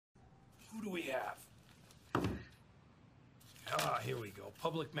we have? Ah, here we go.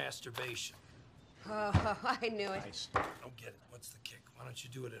 Public masturbation. Oh, I knew it. Nice. I don't get it. What's the kick? Why don't you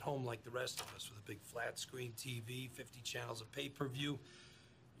do it at home like the rest of us with a big flat screen TV, 50 channels of pay-per-view,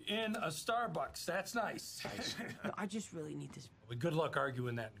 in a Starbucks? That's nice. I just really need this. Well, good luck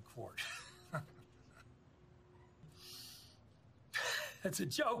arguing that in court. That's a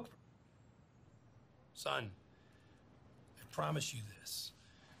joke. Son, I promise you this.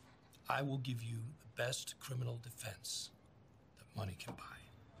 I will give you the best criminal defense that money can buy.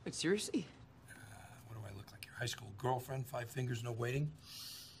 Wait, seriously? What do I look like? Your high school girlfriend? 5 fingers, no waiting?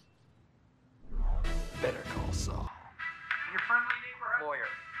 Better call Saul. Your friendly neighborhood lawyer.